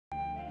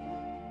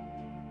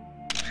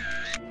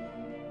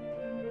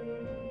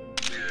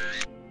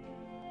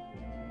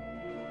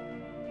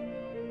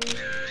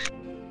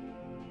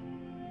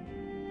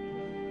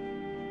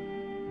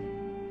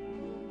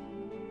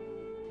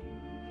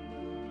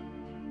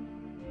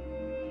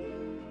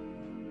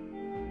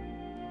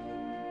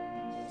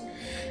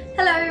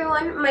Hello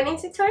everyone, my name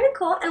is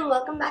Vickynicolee and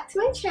welcome back to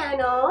my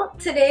channel.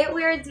 Today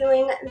we are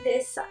doing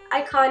this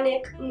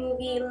iconic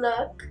movie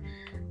look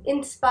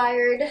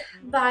inspired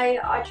by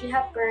Audrey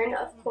Hepburn,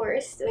 of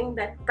course, doing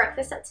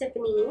Breakfast at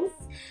Tiffany's.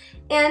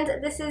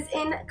 And this is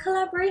in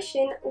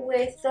collaboration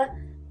with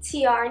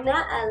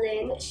Tiarna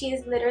Ellen. She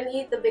is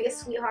literally the biggest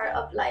sweetheart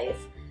of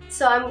life.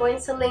 So I'm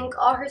going to link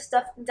all her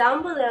stuff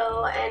down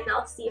below and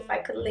I'll see if I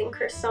could link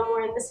her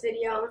somewhere in this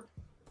video.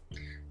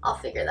 I'll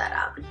figure that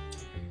out.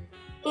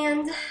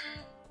 And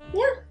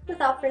yeah,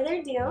 without further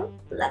ado,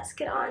 let's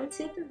get on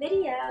to the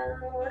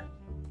video.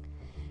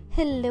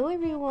 Hello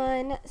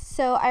everyone.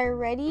 So I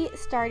already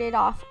started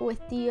off with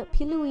the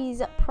P.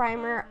 Louise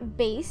primer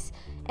base,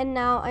 and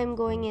now I'm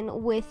going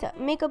in with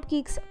Makeup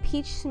Geek's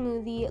Peach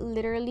Smoothie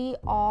literally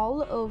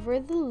all over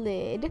the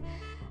lid.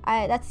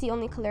 That's the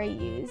only color I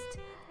used.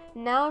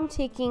 Now I'm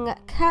taking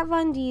Kat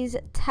Von D's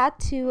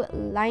Tattoo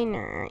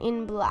Liner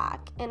in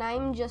black, and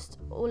I'm just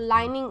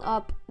lining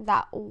up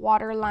that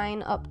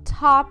waterline up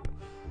top,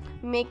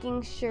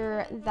 making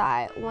sure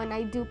that when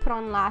I do put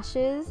on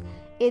lashes,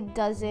 it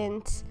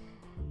doesn't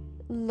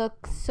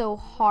look so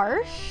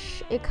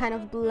harsh. It kind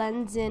of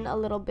blends in a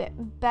little bit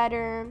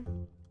better.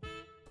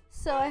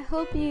 So I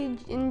hope you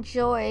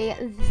enjoy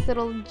this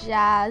little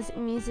jazz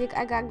music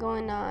I got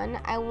going on.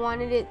 I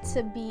wanted it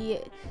to be,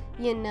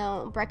 you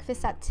know,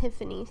 Breakfast at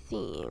Tiffany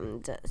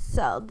themed.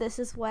 So this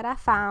is what I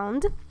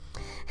found.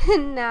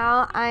 And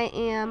now I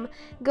am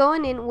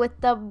going in with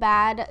the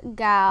Bad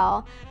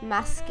Gal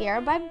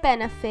mascara by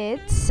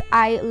Benefits.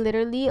 I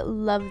literally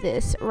love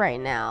this right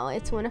now.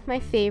 It's one of my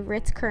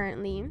favorites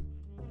currently.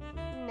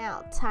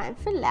 Now time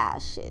for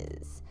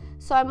lashes.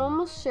 So I'm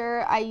almost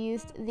sure I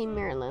used the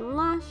Marilyn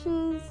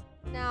lashes.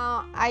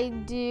 Now I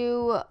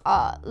do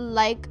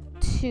like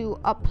to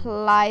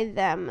apply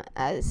them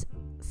as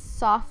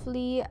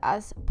softly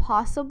as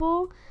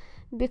possible,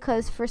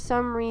 because for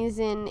some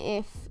reason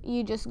if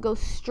you just go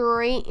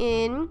straight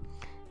in,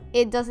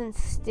 it doesn't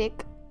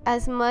stick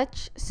as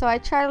much. So I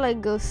try to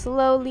like go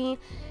slowly,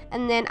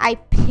 and then I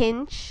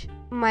pinch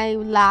my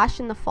lash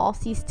and the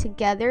falsies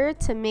together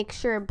to make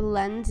sure it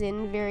blends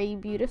in very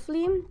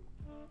beautifully.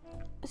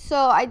 So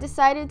I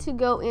decided to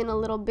go in a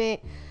little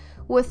bit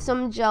with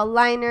some gel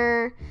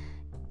liner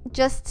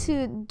just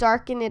to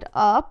darken it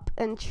up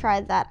and try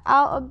that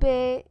out a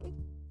bit.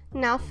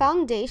 Now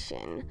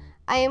foundation.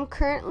 I am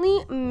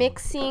currently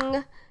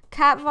mixing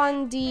Kat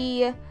Von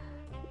D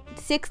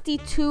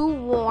 62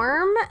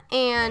 Warm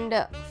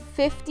and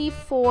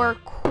 54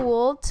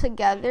 Cool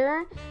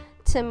together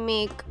to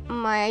make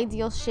my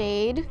ideal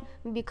shade,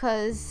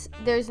 because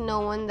there's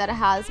no one that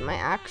has my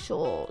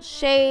actual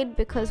shade,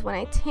 because when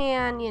I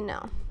tan, you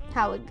know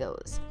how it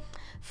goes.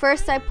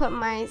 First I put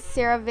my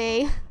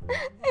CeraVe,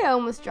 I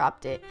almost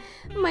dropped it,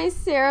 my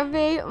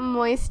CeraVe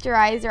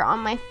moisturizer on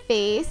my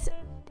face,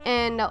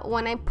 and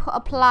when I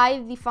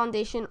apply the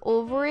foundation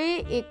over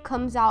it, it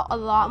comes out a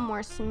lot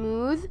more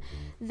smooth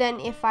than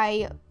if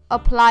I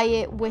apply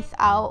it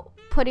without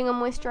putting a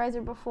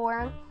moisturizer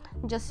before,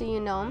 just so you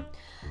know.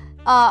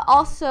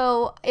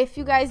 Also, if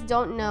you guys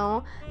don't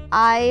know,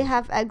 I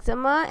have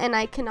eczema and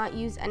I cannot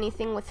use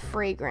anything with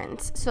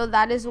fragrance, so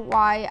that is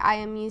why I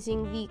am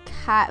using the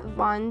Kat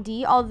Von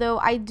D, although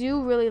I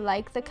do really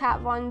like the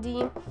Kat Von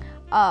D,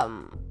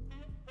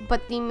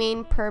 but the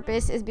main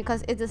purpose is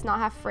because it does not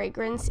have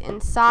fragrance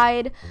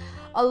inside.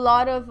 A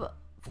lot of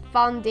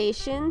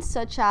foundations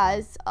such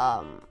as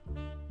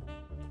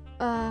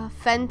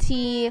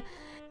Fenty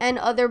and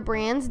other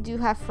brands do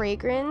have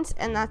fragrance,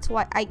 and that's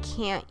why I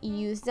can't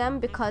use them,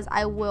 because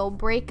I will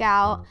break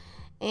out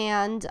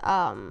and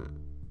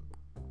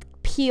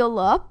peel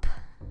up.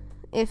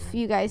 If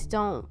you guys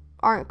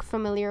aren't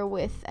familiar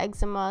with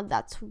eczema,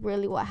 that's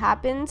really what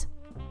happens.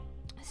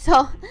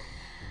 So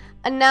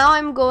now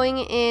I'm going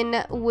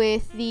in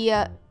with the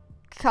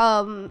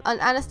an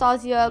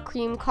Anastasia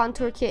Cream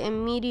Contour Kit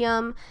in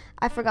medium.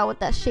 I forgot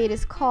what that shade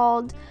is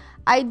called.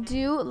 I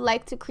do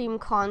like to cream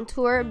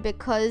contour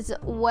because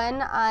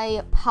when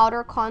I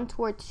powder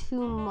contour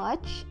too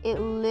much, it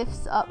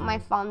lifts up my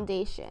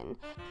foundation.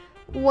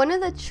 One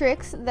of the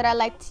tricks that I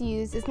like to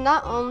use is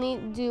not only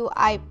do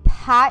I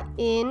pat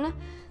in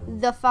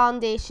the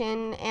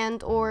foundation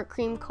and or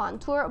cream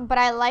contour, but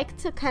I like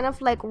to kind of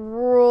like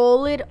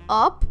roll it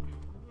up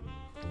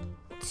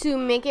to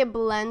make it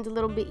blend a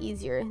little bit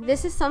easier.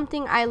 This is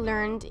something I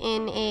learned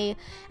in a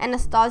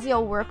Anastasia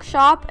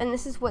workshop, and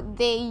this is what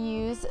they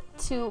use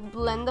to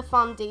blend the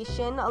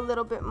foundation a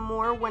little bit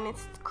more when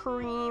it's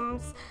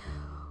creams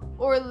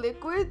or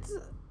liquids,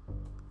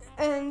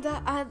 and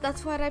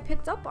that's what I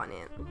picked up on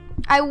it.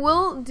 I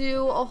will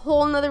do a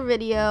whole nother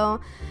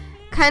video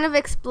kind of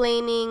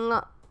explaining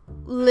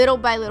little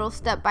by little,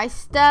 step by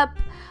step.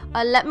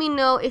 Let me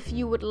know if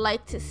you would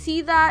like to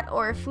see that,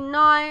 or if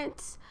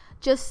not,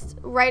 just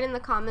write in the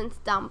comments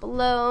down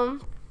below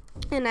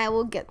and I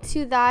will get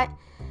to that.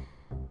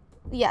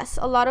 Yes,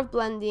 a lot of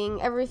blending.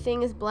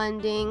 Everything is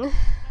blending.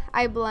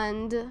 I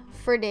blend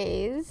for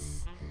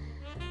days,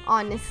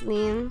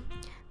 honestly,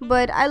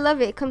 but I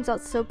love it. It comes out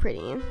so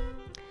pretty.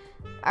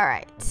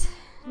 Alright,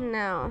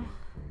 now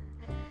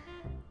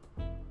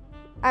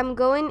I'm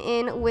going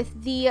in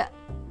with the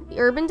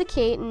Urban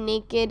Decay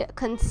Naked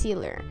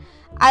Concealer.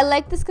 I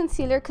like this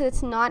concealer because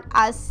it's not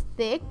as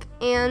thick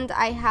and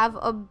I have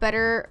a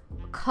better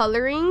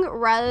coloring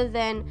rather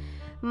than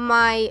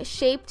my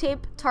Shape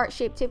Tape Tarte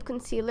Shape Tape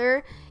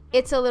concealer.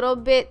 It's a little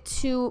bit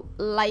too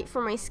light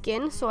for my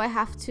skin, so I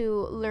have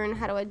to learn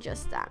how to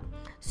adjust that.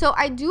 So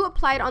I do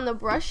apply it on the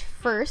brush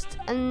first,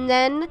 and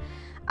then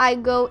I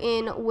go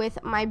in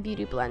with my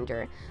beauty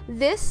blender.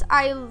 This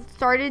I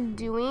started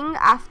doing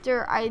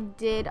after I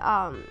did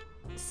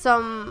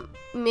some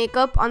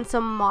makeup on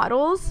some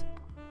models,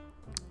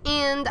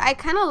 and I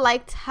kind of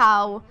liked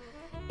how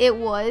it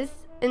was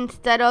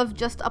instead of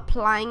just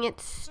applying it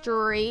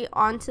straight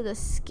onto the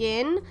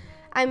skin.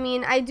 I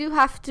mean, I do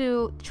have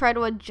to try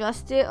to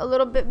adjust it a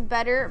little bit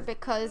better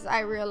because I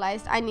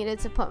realized I needed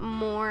to put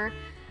more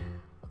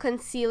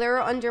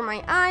concealer under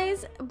my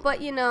eyes,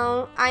 but you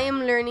know, I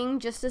am learning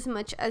just as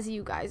much as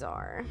you guys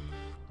are.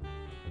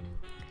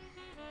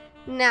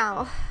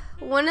 Now,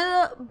 one of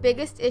the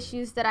biggest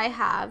issues that I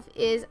have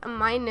is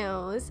my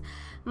nose.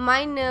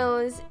 My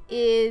nose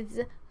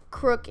is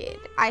crooked.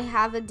 I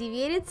have a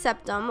deviated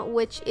septum,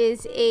 which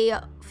is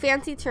a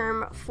fancy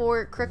term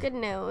for crooked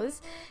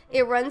nose.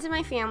 It runs in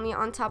my family,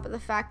 on top of the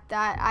fact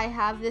that I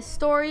have this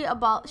story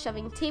about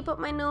shoving tape up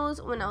my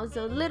nose when I was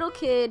a little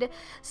kid.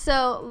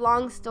 So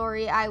long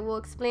story, I will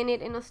explain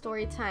it in a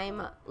story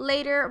time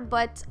later,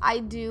 but I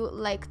do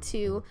like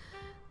to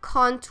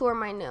contour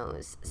my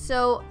nose.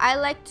 So I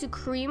like to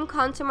cream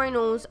contour my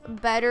nose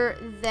better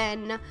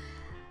than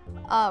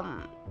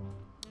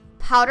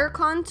powder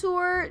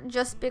contour,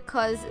 just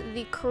because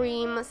the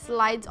cream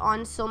slides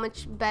on so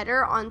much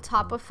better on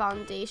top of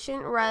foundation,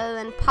 rather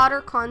than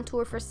powder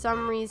contour for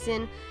some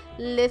reason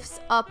lifts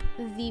up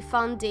the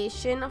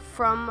foundation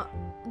from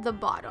the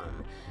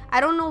bottom.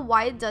 I don't know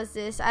why it does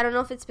this. I don't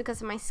know if it's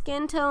because of my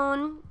skin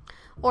tone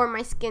or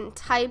my skin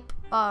type.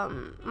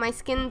 My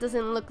skin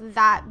doesn't look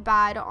that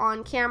bad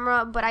on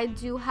camera, but I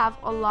do have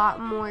a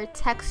lot more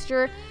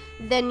texture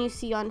than you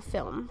see on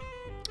film.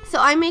 So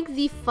I make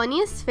the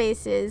funniest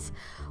faces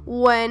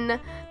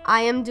when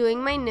I am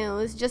doing my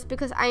nose, just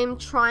because I am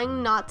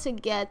trying not to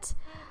get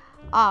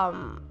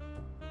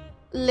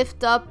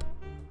lift up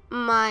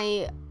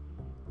my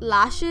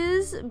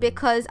lashes,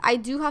 because I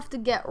do have to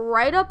get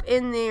right up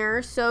in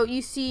there. So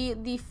you see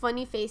the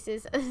funny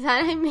faces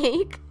that I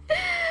make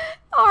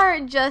are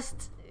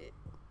just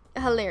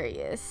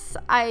hilarious.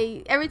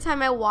 Every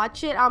time I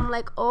watch it, I'm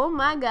like, oh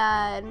my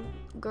god,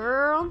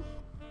 girl.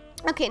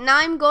 Okay, now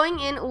I'm going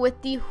in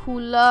with the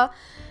Hoola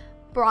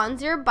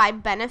bronzer by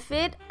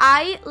Benefit.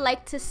 I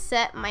like to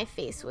set my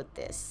face with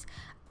this.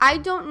 I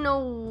don't know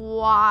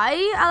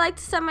why I like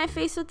to set my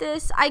face with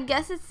this. I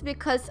guess it's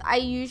because I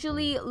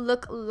usually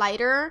look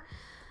lighter,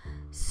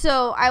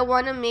 so I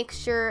want to make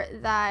sure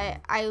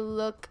that I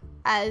look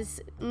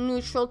as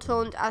neutral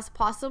toned as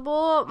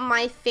possible.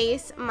 My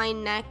face, my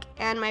neck,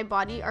 and my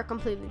body are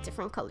completely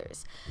different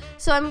colors.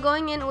 So I'm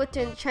going in with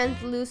a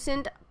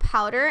translucent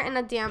powder and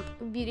a damp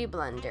beauty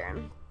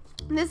blender.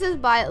 This is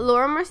by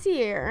Laura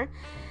Mercier,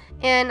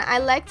 and I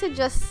like to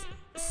just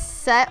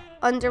set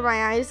under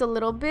my eyes a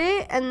little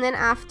bit, and then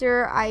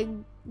after I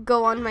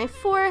go on my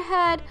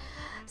forehead.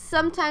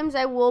 Sometimes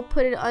I will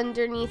put it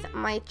underneath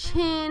my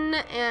chin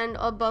and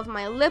above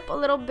my lip a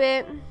little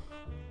bit,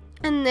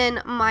 and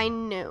then my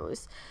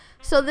nose.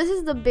 So this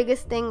is the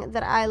biggest thing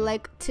that I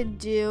like to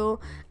do.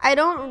 I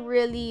don't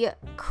really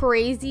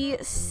crazy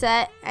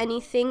set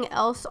anything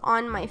else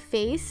on my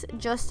face,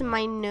 just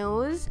my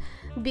nose,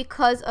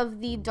 because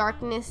of the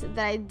darkness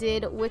that I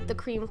did with the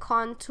cream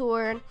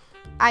contour.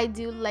 I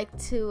do like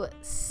to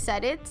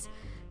set it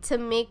to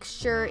make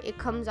sure it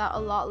comes out a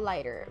lot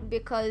lighter,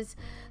 because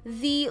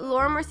the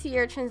Laura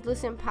Mercier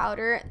translucent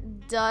powder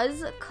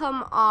does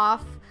come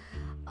off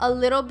a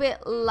little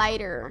bit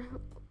lighter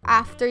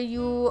after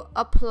you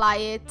apply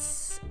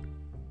it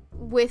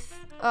with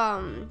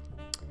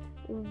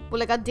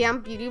like a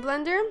damp beauty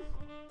blender.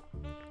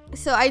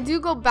 So I do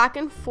go back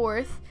and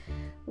forth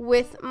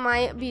with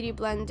my beauty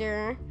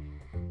blender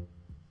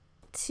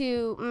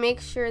to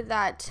make sure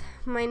that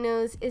my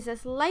nose is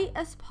as light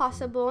as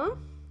possible,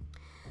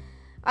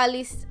 at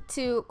least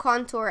to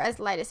contour as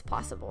light as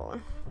possible,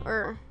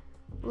 or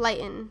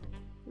lighten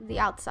the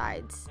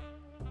outsides.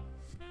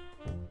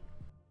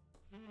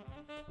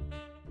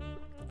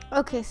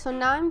 Okay, so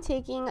now I'm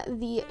taking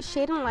the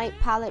Shade and Light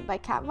palette by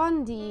Kat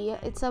Von D.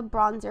 It's a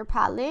bronzer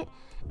palette,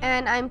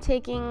 and I'm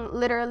taking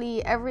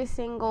literally every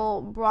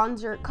single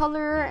bronzer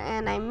color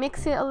and I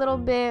mix it a little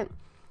bit,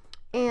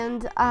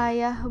 and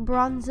I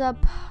bronze up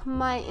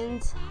my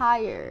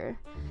entire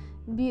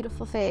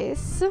beautiful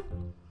face.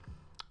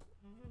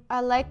 I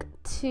like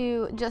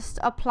to just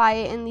apply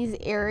it in these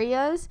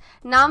areas.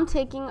 Now I'm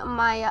taking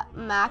my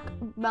MAC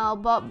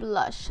Melba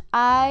blush.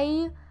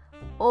 I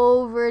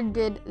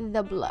overdid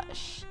the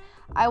blush.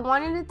 I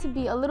wanted it to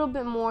be a little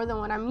bit more than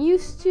what I'm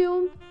used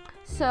to,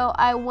 so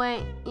I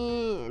went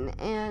in,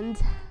 and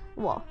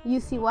well, you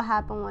see what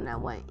happened when I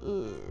went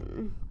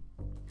in.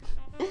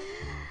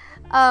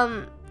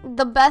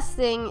 The best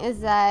thing is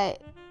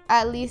that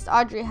at least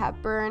Audrey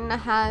Hepburn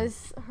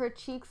has her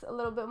cheeks a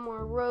little bit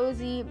more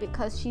rosy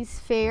because she's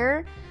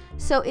fair.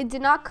 So it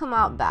did not come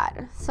out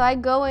bad. So I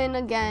go in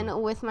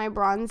again with my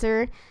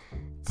bronzer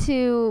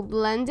to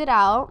blend it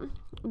out,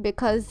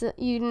 because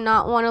you do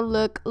not want to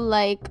look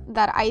like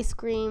that ice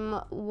cream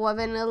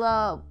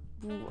vanilla,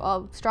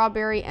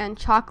 strawberry and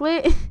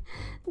chocolate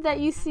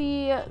that you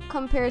see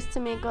compares to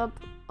makeup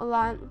a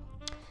lot.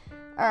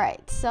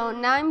 Alright, so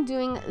now I'm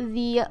doing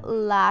the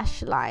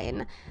lash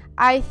line.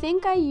 I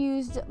think I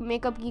used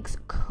Makeup Geek's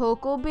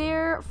Cocoa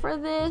Bear for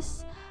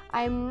this.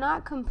 I'm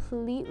not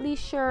completely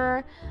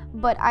sure,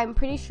 but I'm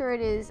pretty sure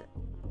it is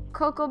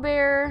Cocoa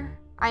Bear.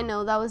 I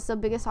know that was the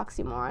biggest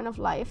oxymoron of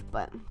life,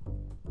 but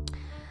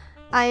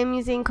I am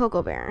using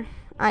Cocoa Bear.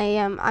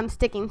 I'm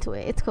sticking to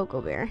it. It's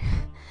Cocoa Bear.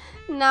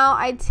 Now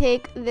I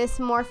take this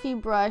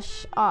Morphe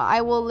brush.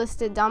 I will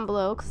list it down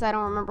below because I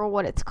don't remember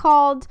what it's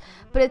called,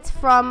 but it's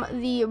from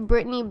the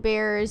Brittany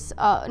Bears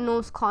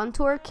nose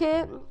contour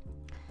kit,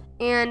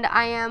 and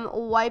I am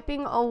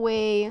wiping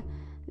away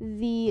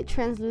the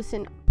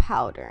translucent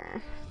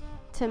powder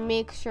to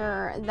make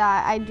sure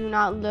that I do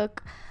not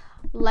look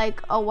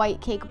like a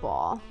white cake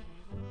ball.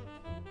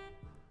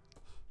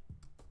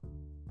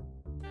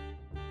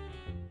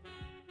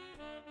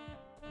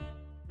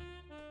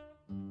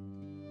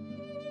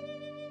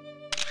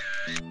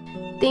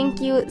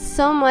 Thank you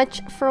so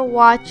much for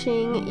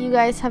watching. You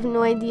guys have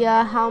no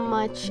idea how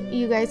much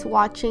you guys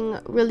watching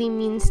really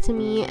means to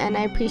me, and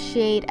I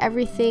appreciate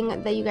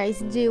everything that you guys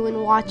do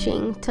in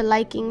watching, to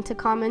liking, to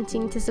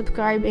commenting, to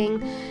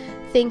subscribing.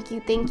 Thank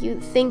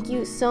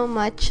you so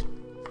much.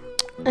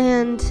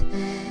 And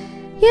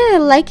yeah,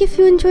 like if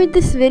you enjoyed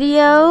this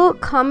video,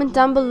 comment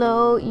down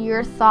below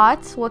your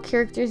thoughts, what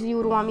characters you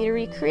would want me to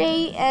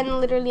recreate,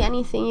 and literally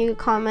anything. You could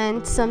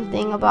comment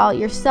something about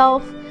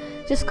yourself.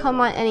 Just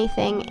comment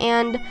anything,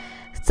 and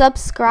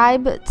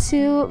subscribe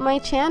to my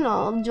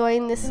channel.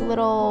 Join this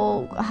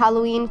little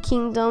Halloween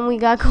kingdom we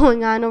got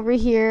going on over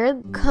here.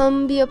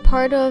 Come be a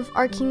part of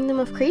our kingdom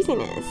of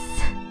craziness.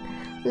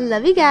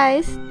 Love you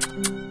guys.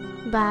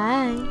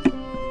 Bye.